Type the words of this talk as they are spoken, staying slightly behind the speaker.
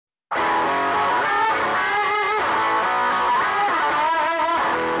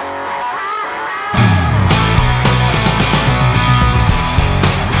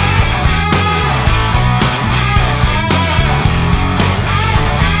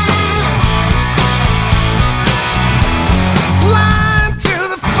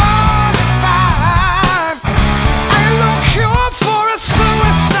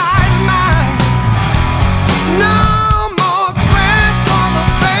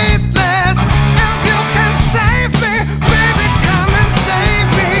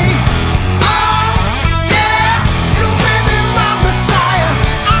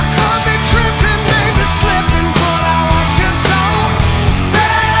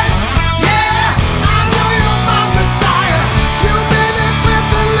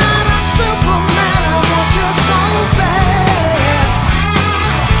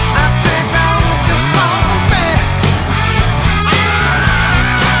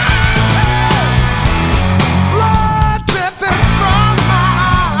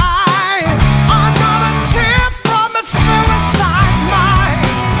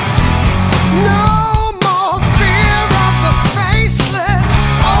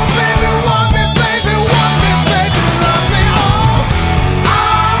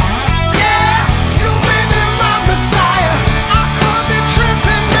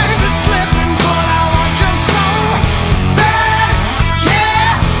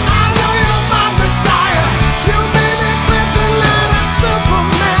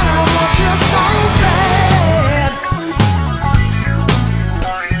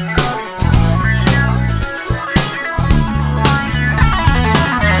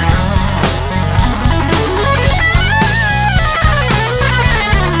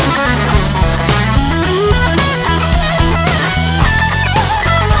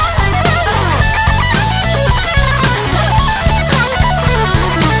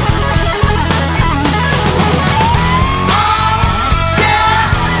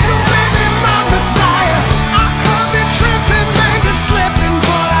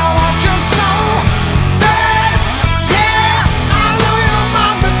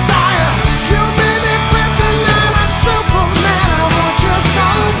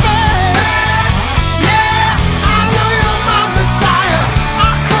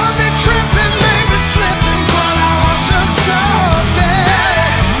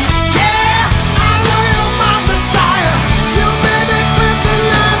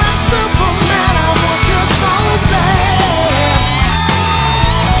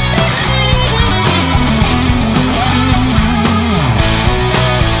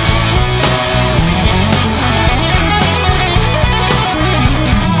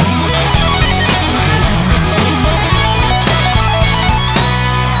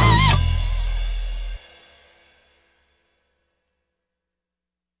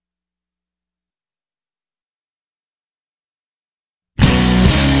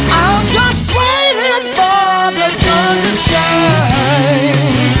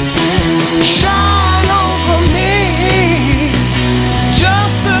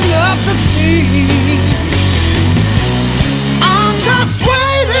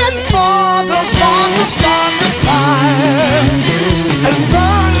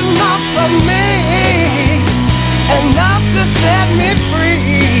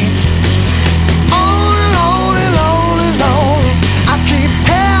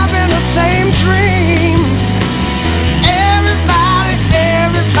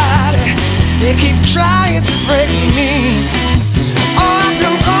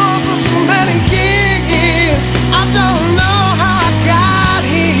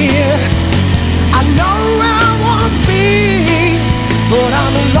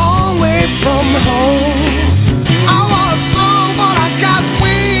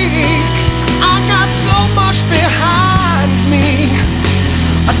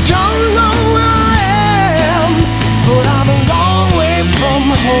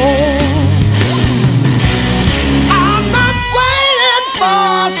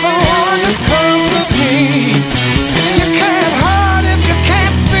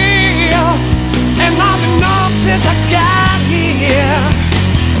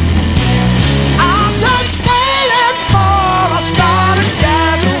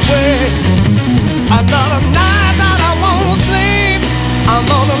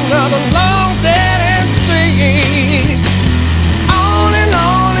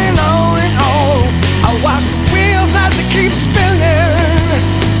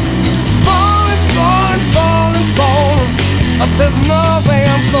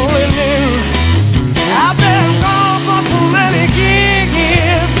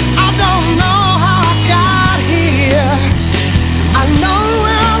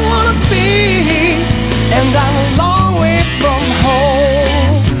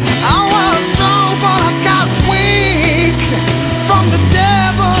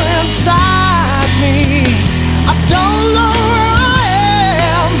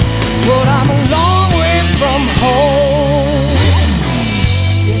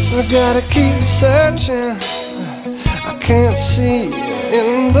Gotta keep searching, I can't see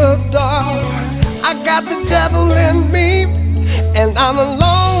in the dark. I got the devil in me, and I'm a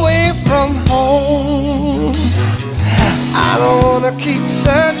long way from home. I don't wanna keep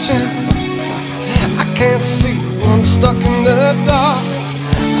searching, I can't see, I'm stuck in the dark.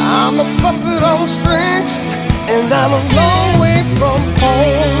 I'm a puppet on strings, and I'm a long way from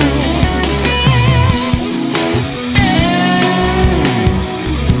home.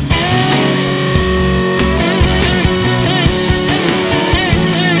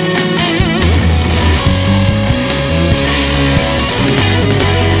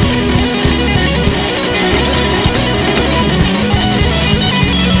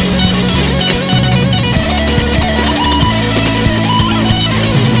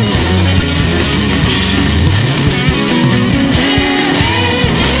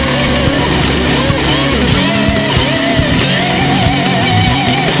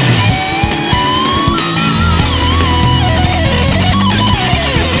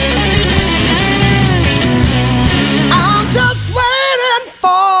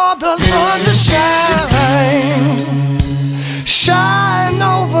 Shine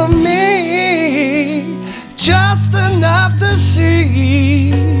over me, just enough to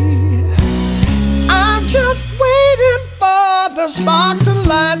see. I'm just waiting for the spark to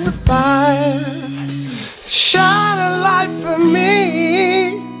light the fire. Shine a light for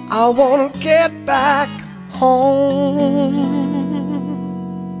me, I wanna get back home.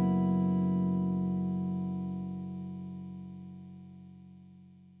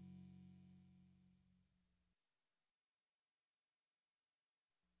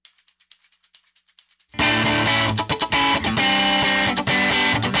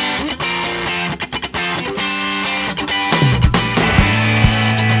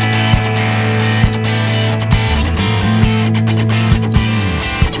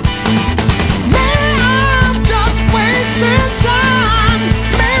 Time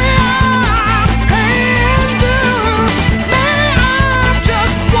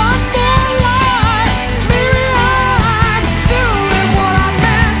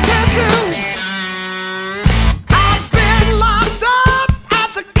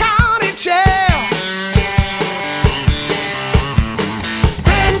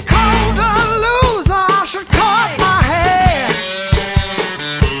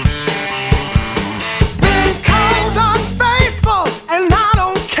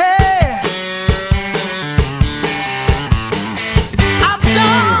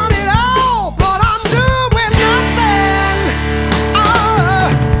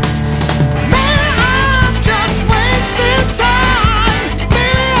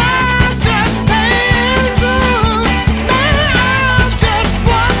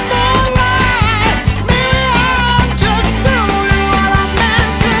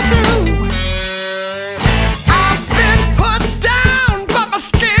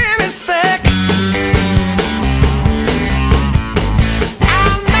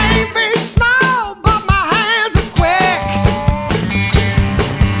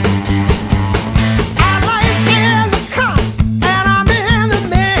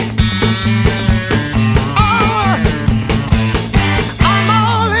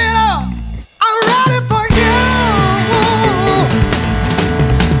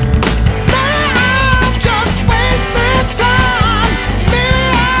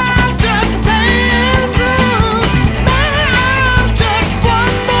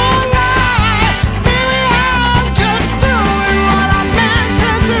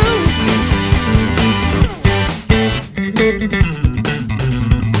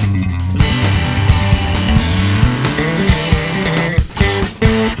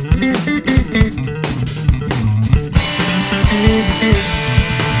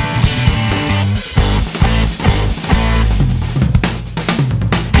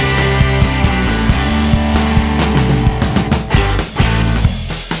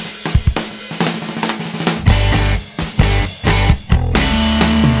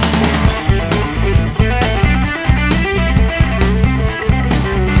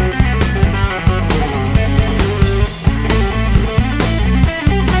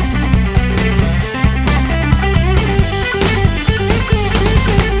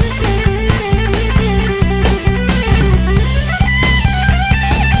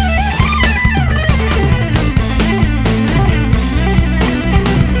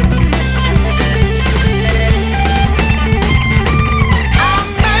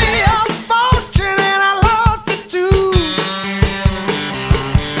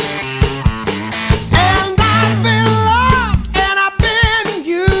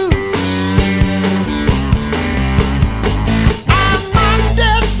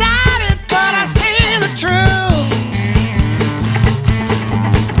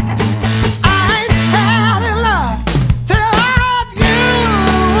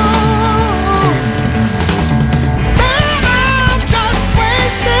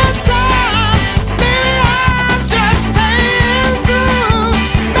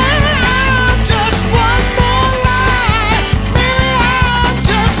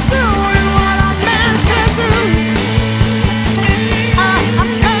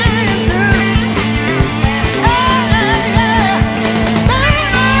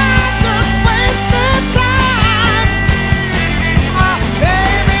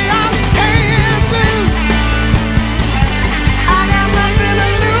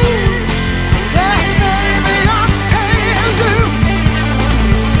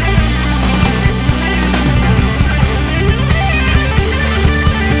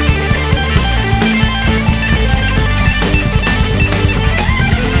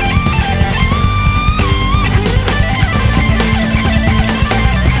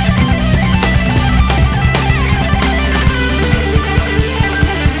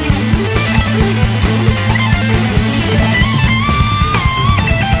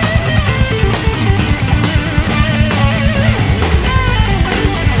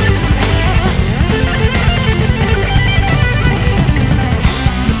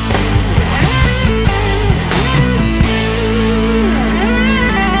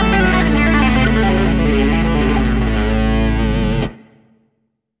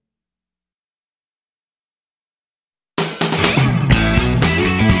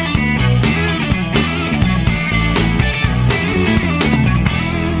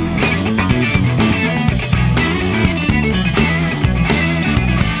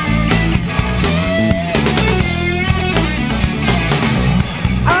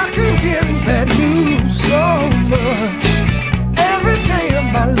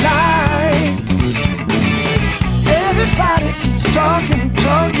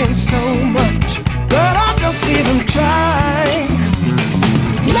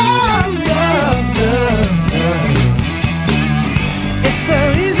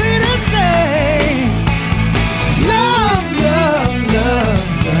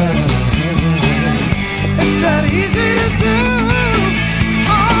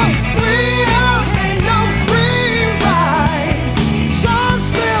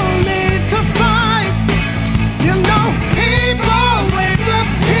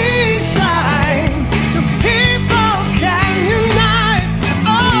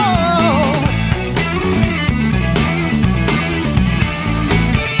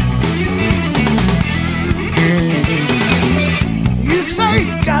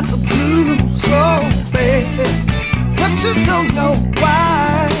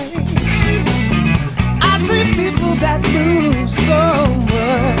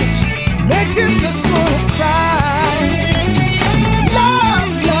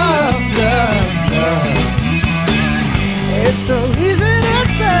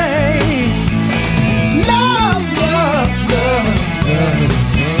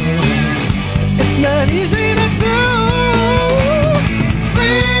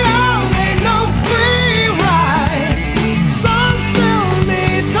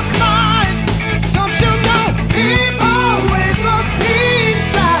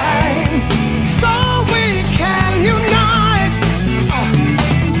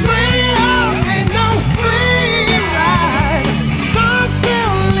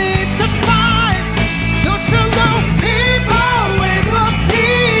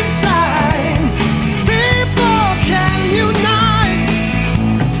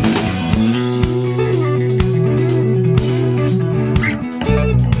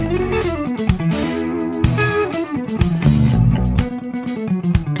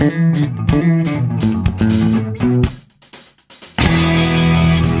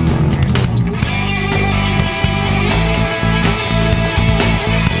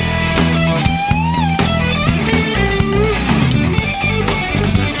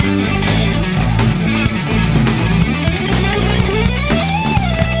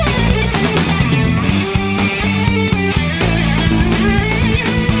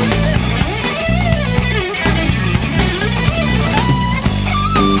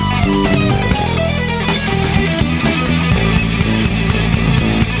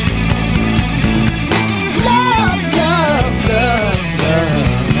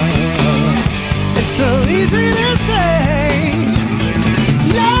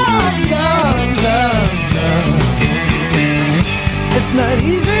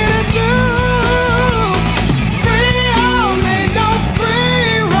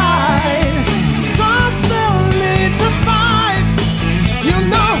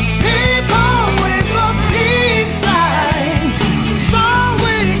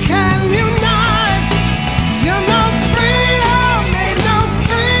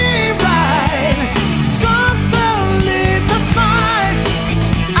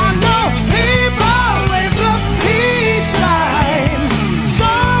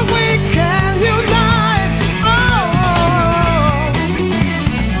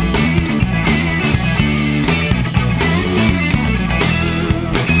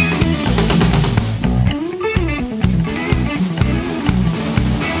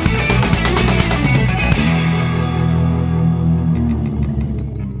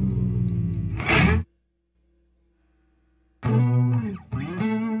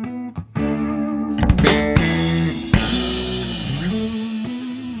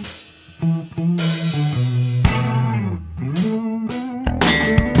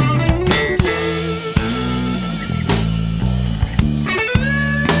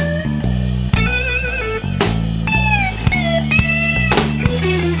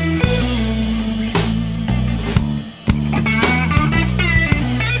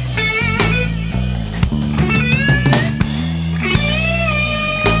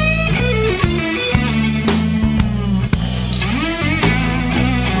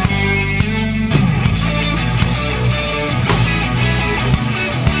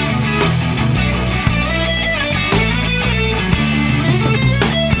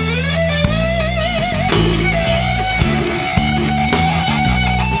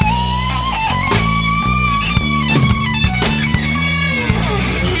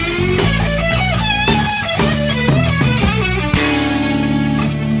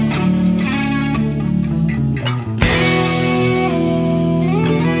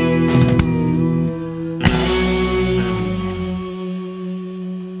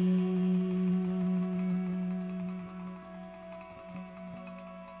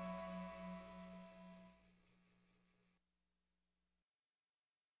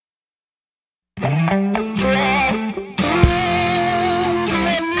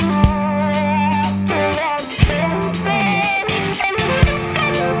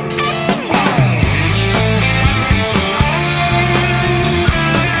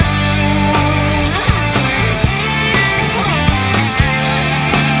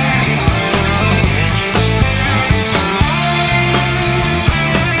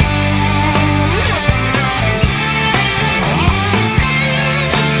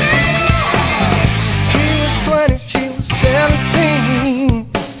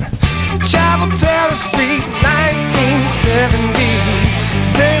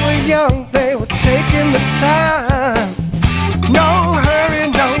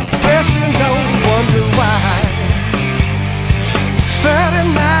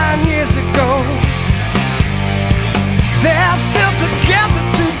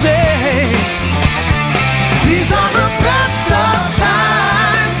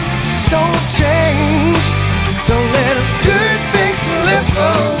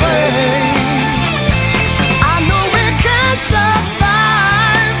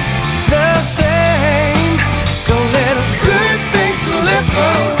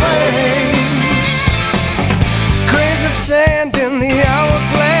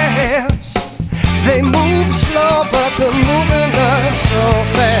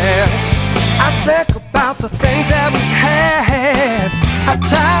the things that we had. How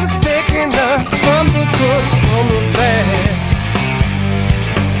time's taking us from the good from the bad.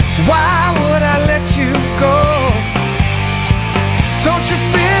 Why would I let you go? Don't you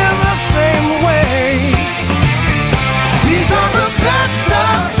feel the same way? These are the best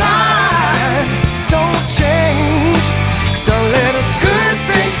of times. Don't change. Don't let a good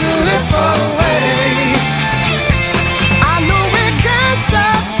thing slip away. I know we can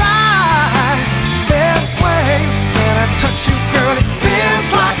survive this way. When I touch you, girl, it feels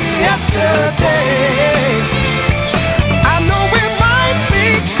like yesterday. I know we might be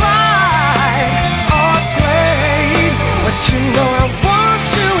tried or played, but you know I want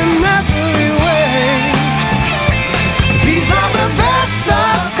you in every way. These are the best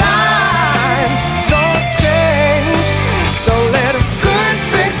of times. Don't change. Don't let a good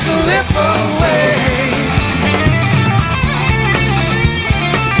thing slip away.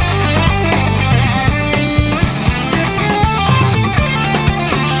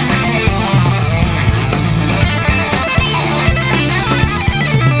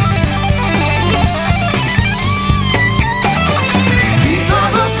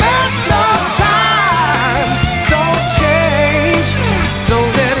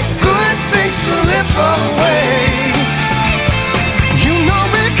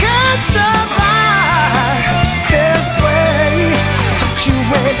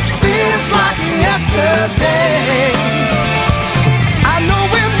 I know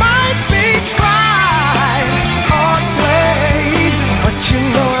we might be tried or played, but you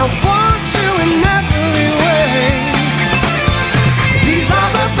know I want you in every way. These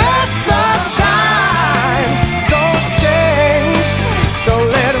are the best of times. Don't change. Don't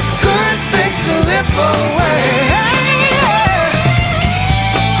let a good thing slip away.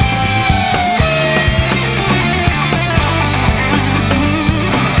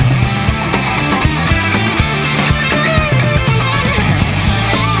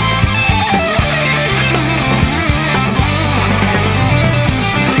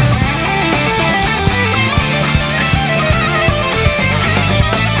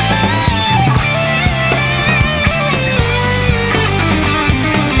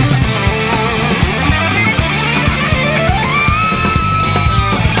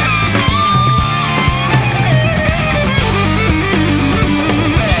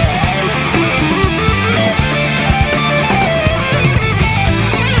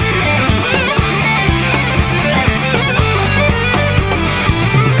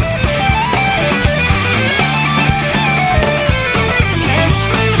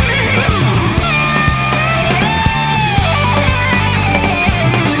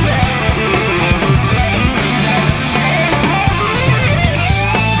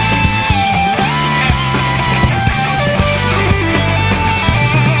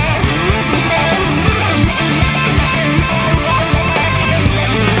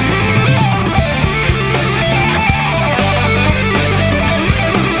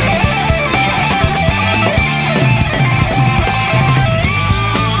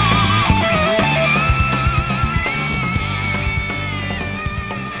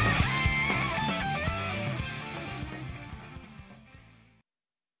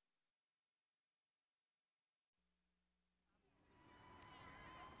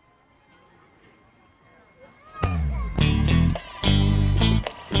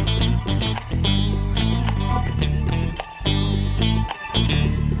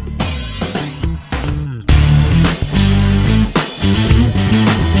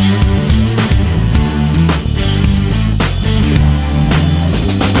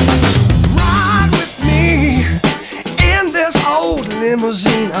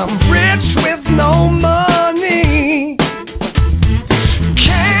 Limousine, I'm rich with no money.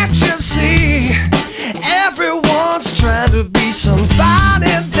 Can't you see? Everyone's trying to be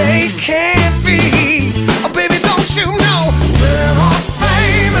somebody they can't be. Oh baby, don't you know we're all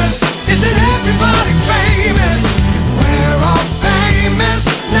famous? Isn't everybody famous? We're all famous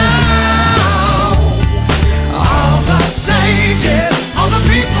now. All the sages, all the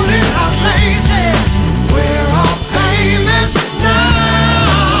people in our places, we're all famous now.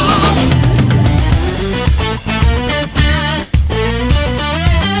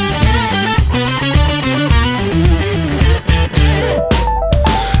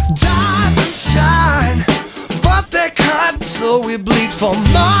 So we bleed for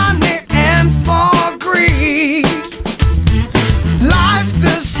money and for greed. Life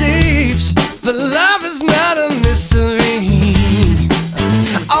deceives, but love is not a mystery.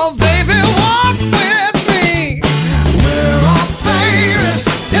 Oh baby, walk with me. We're all famous.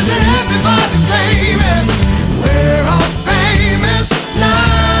 Isn't everybody famous? We're all famous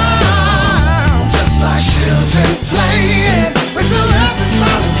now. Just like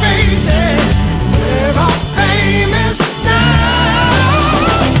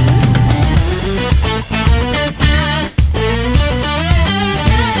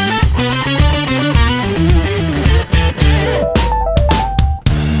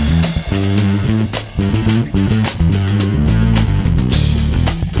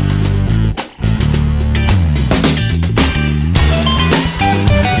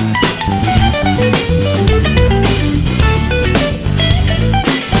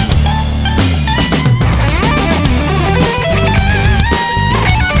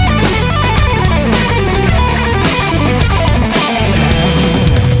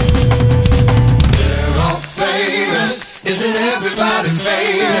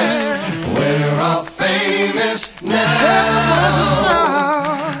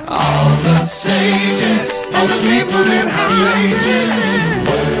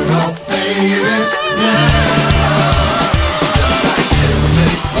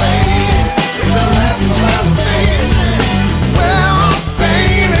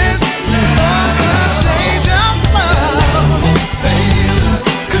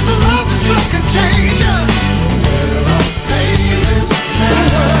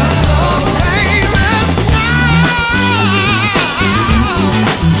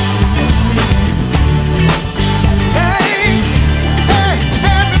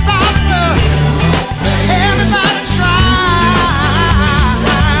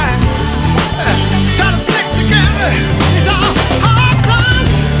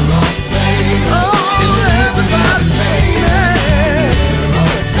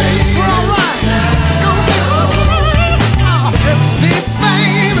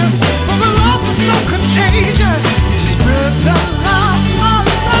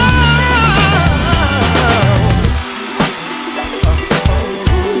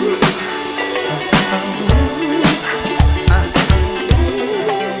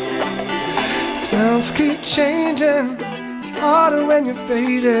you're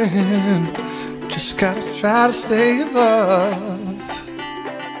fading. Just gotta try to stay above.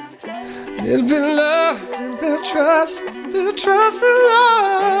 Little bit of love, little bit of trust, and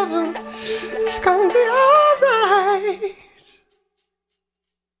love. It's gonna be alright.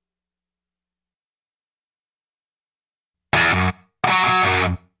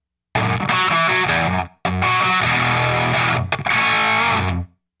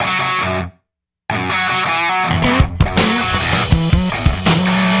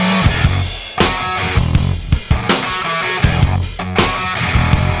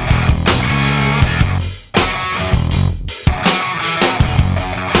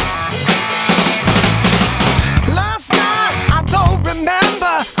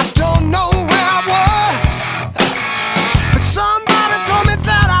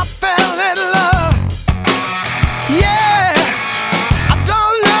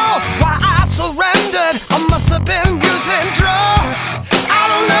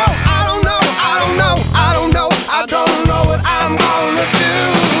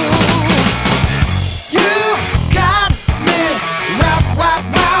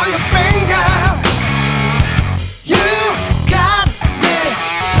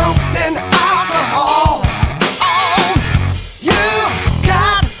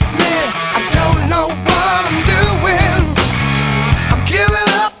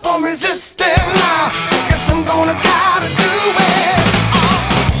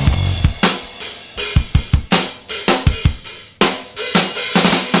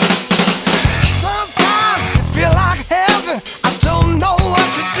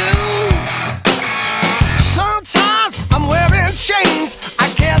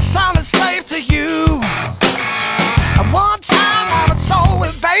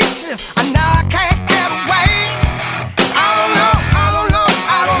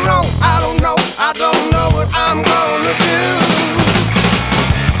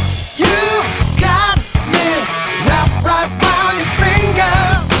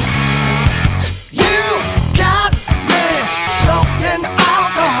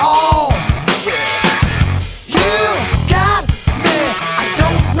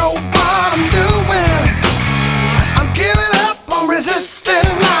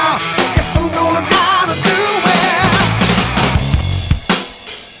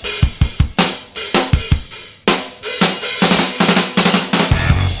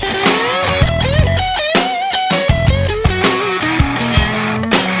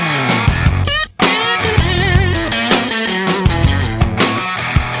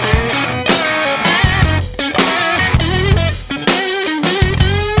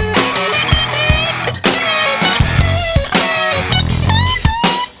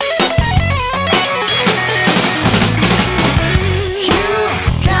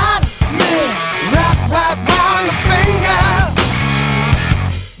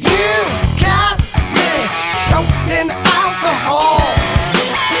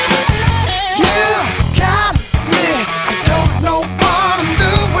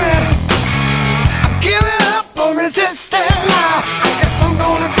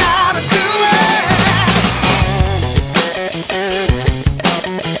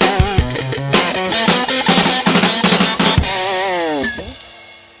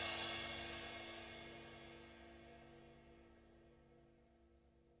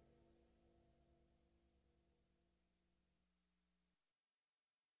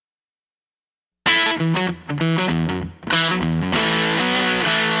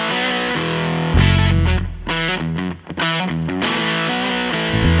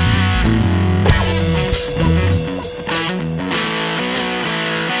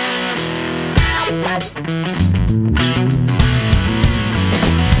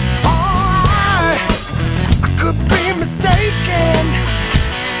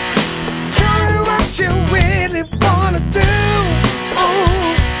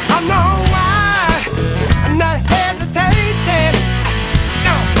 I'm not hesitating.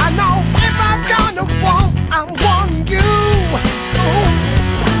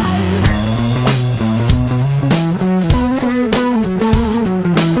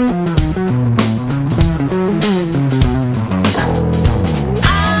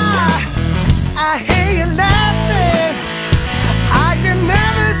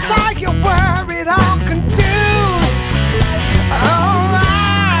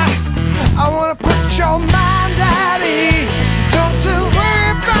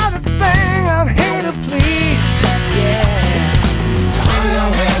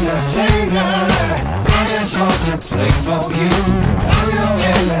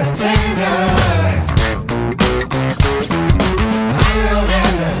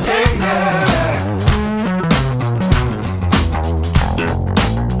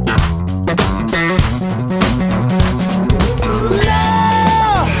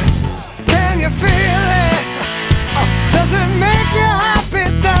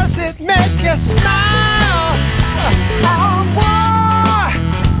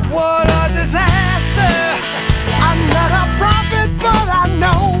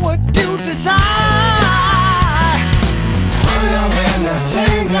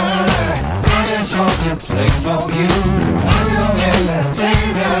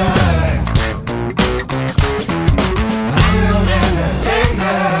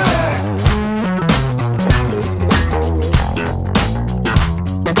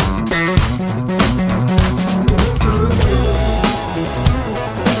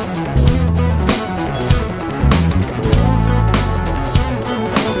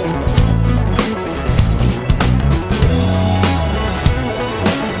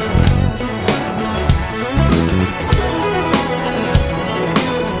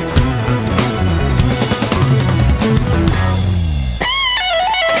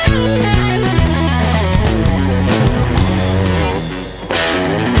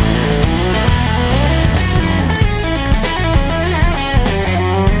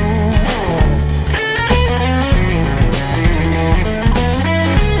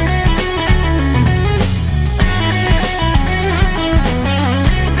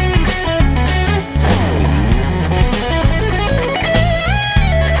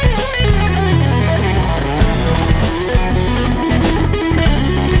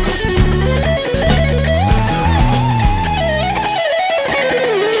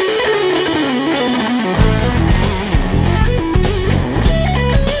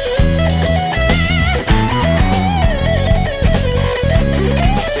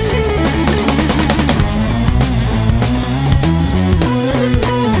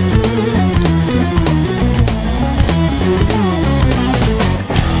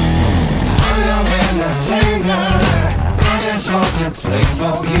 play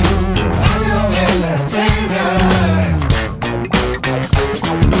for you. I'm your entertainer.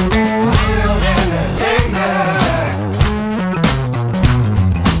 I'm your entertainer.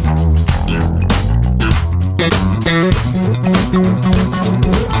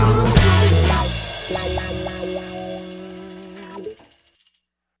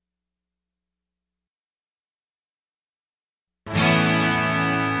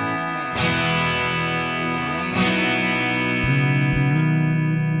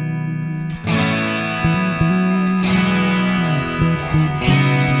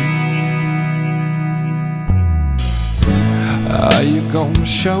 Are you gonna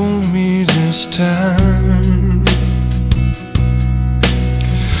show me this time?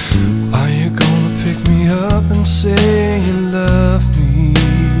 Are you gonna pick me up and say you love me?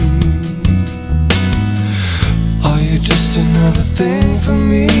 Are you just another thing for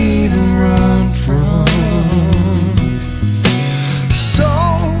me to run from? So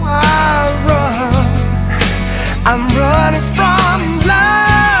I run, I'm running from love.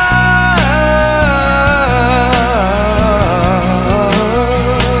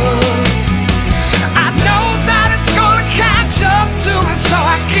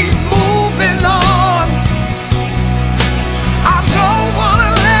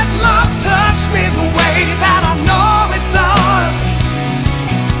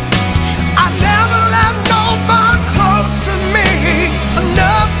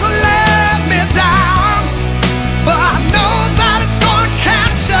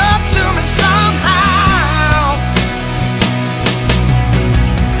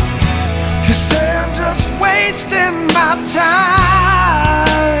 You say I'm just wasting my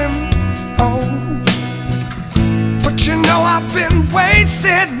time, oh, but you know I've been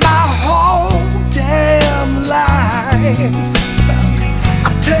wasted my whole damn life.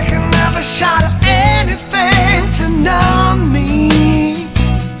 I'm taking another shot at anything to numb me,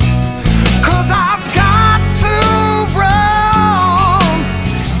 'cause I've got to run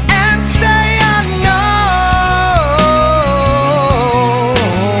and stay unknown.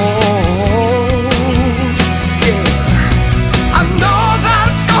 I know that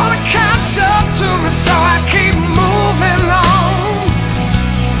it's gonna catch up to me, so I keep moving on.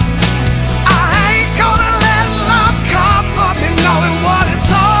 I ain't gonna let love comfort me, knowing what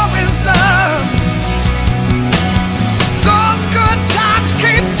it's always done. Those good times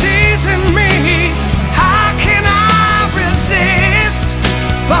keep teasing me. How can I resist?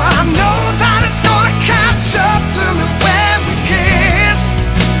 But I know that it's gonna catch up to me when we kiss.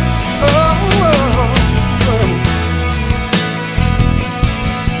 Oh, oh, oh.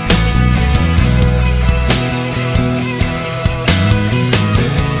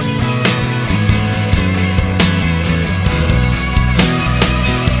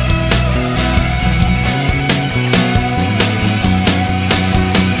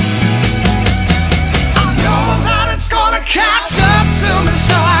 I know that it's gonna catch up to me,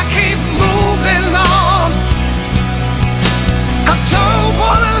 so I keep moving on. I don't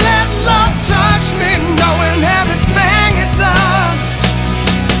wanna let love touch me, knowing everything it does.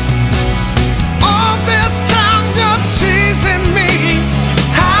 All this time you're teasing me.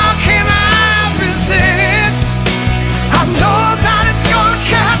 How can I resist? I know that it's gonna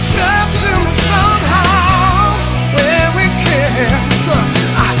catch up to me somehow when we kiss.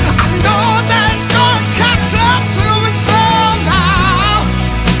 I know that it's gonna catch up to me somehow.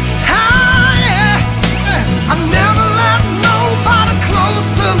 Ah, yeah. I never let nobody close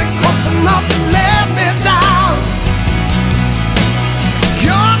to me, close enough to let me down.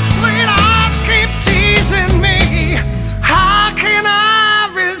 Your sweet eyes keep teasing me. How can I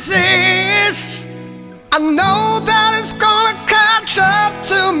resist? I know that it's gonna catch up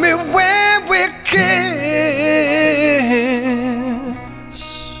to me when we kiss.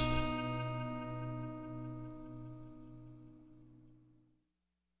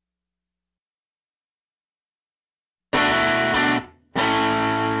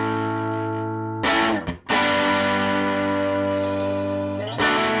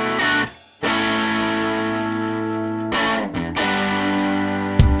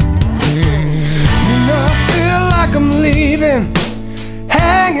 You know I feel like I'm leaving,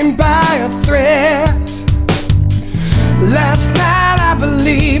 hanging by a thread. Last night I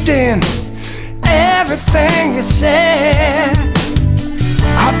believed in everything you said.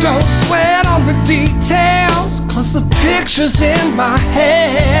 I don't sweat on the details, 'cause the picture's in my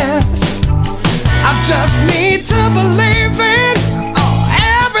head. I just need to believe in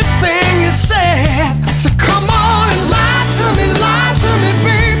everything you said. So come on and lie to me,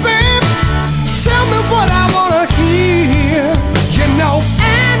 baby. Tell me what I wanna hear. You know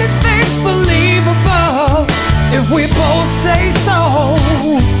anything's believable if we both say so.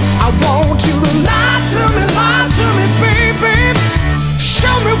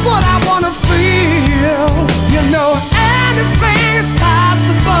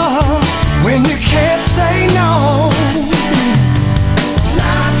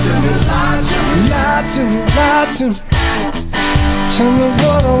 to me. Tell me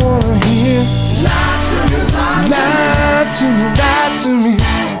what I wanna hear. Lie to me, lie to me, lie to me.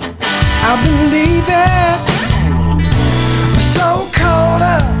 I believe it. I'm so caught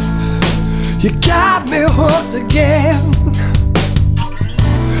up, you got me hooked again.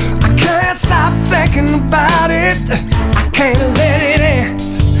 I can't stop thinking about it, I can't let it end.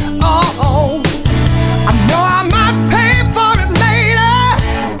 Oh, I know I might pay for it later,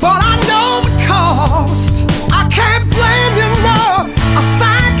 but I know the cost. I can't blame you, no, I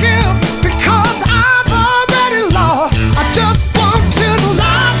thank you, because I've already lost. I just want you to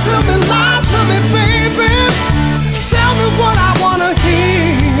lie to me, baby. Tell me what I wanna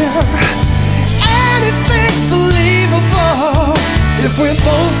hear. Anything's believable if we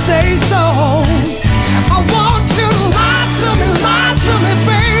both say so. I want you to lie to me,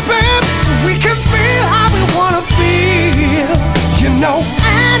 baby, so we can feel how we wanna feel. You know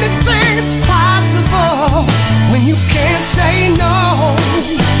anything's possible when you can't say no.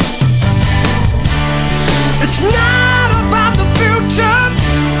 It's not about the future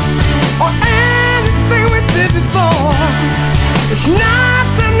or anything we did before. It's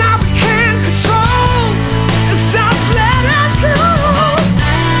nothing that we can't control. It's just let it go.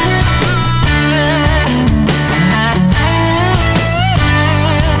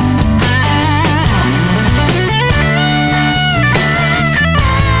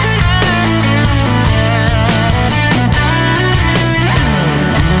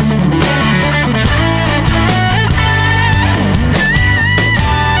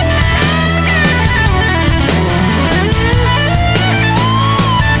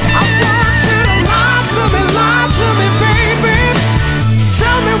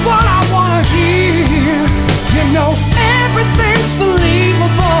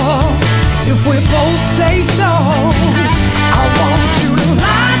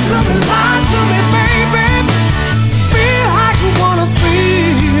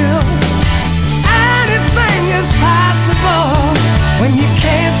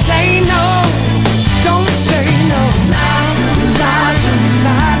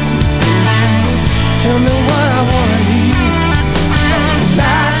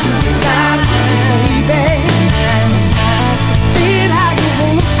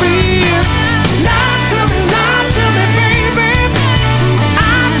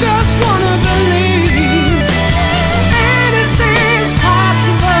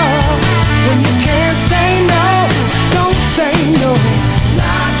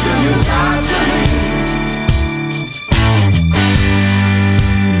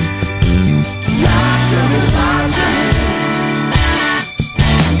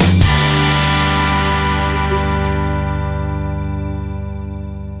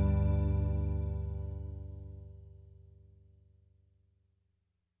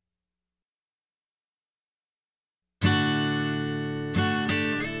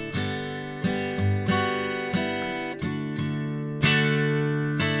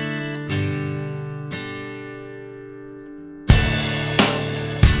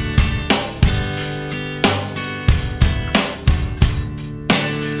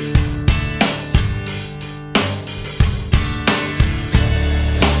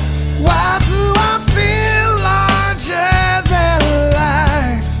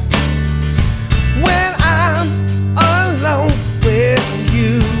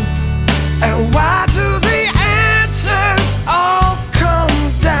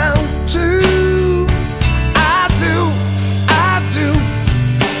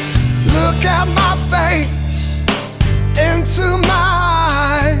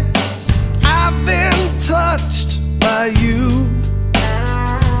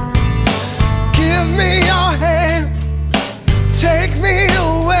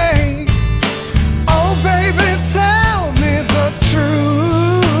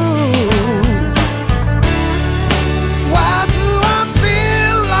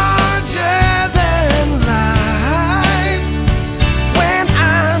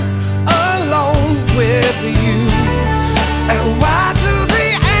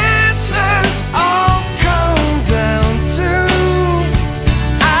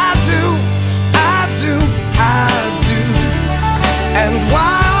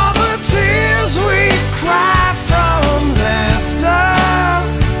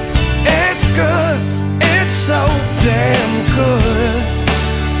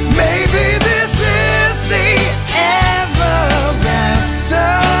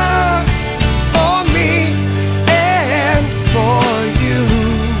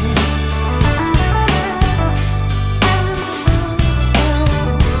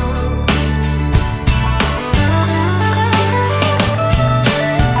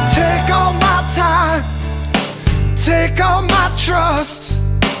 trust,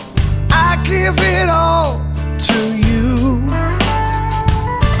 I give it all to you.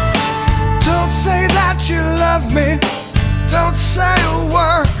 Don't say that you love me, don't say a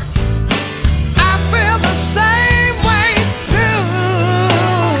word. I feel the same way too.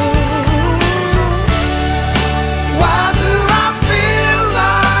 Why do I feel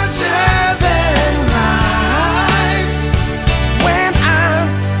larger than life when I'm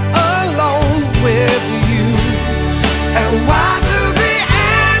alone with you? And why do the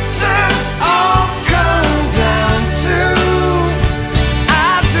answers all come down to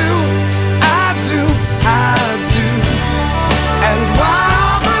I do, I do, I do? And why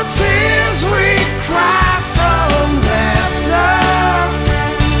all the tears we cry from laughter?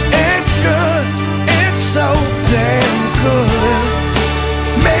 It's good, it's so damn good.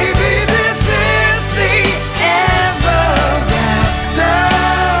 Maybe this is the ever after.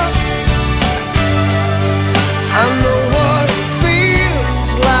 I know what it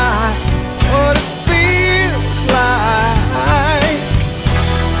feels like, what it feels like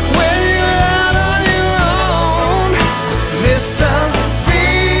when you're out on your own. This doesn't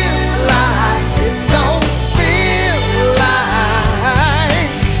feel like, it don't feel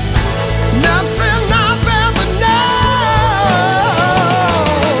like nothing I've ever known.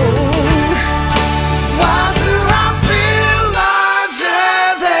 Why do I feel larger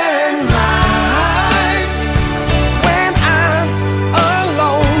than life when I'm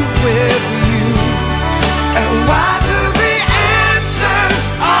alone with you? And why do the answers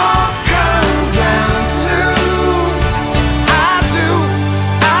all come down to I do,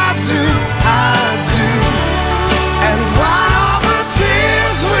 I do, I do? And why all the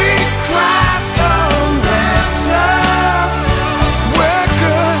tears we cry from laughter? We're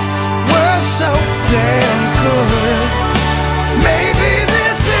good, we're so damn good. Maybe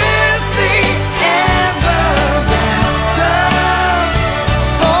this is the ever after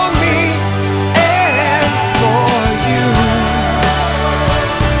for me and for you.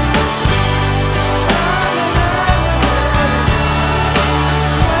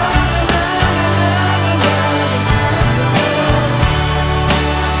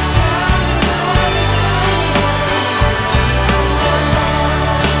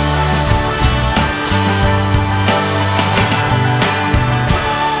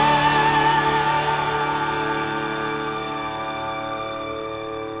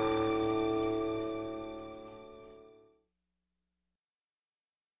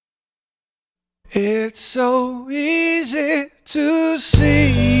 It's so easy to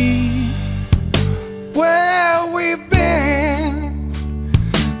see where we've been,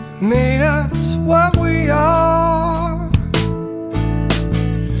 made us what we are.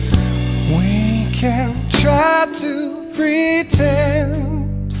 We can try to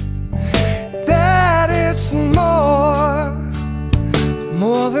pretend that it's more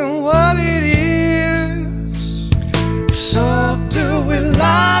than what it is. So do we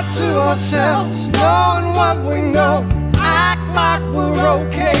lie to ourselves, knowing what we know, act like we're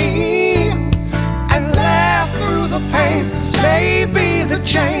okay, and laugh through the pain, 'cause maybe the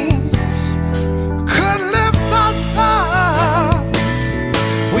chains could lift us up.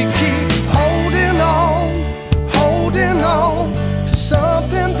 We keep holding on to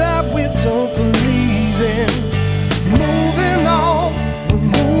something that we don't believe in. Moving on, we're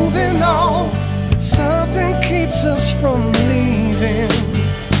moving on, but something keeps us from leaving.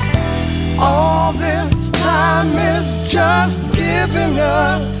 All this time is just giving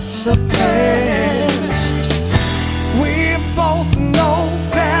us a past. We both know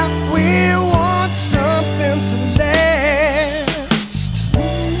that we want something to last.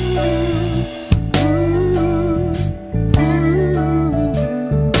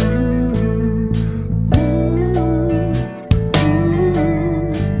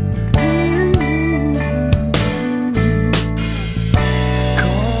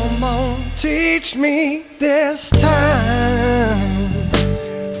 Come on, teach me this time,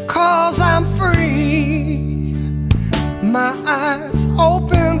 'cause I'm free, my eyes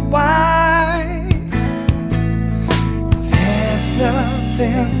open wide. There's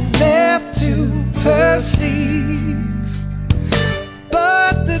nothing left to perceive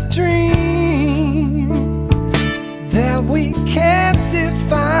but the dream that we can't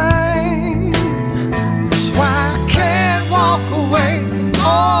define. That's why I can't walk away from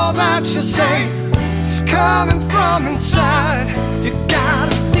all that you say. It's coming from inside. You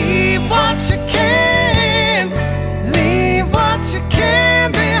gotta leave what you can, leave what you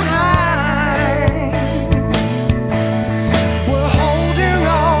can behind. We're holding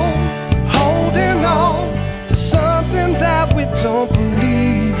on to something that we don't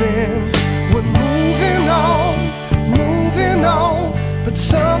believe in. We're moving on, moving on.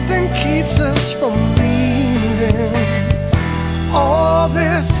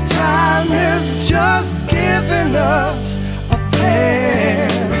 this time is just giving us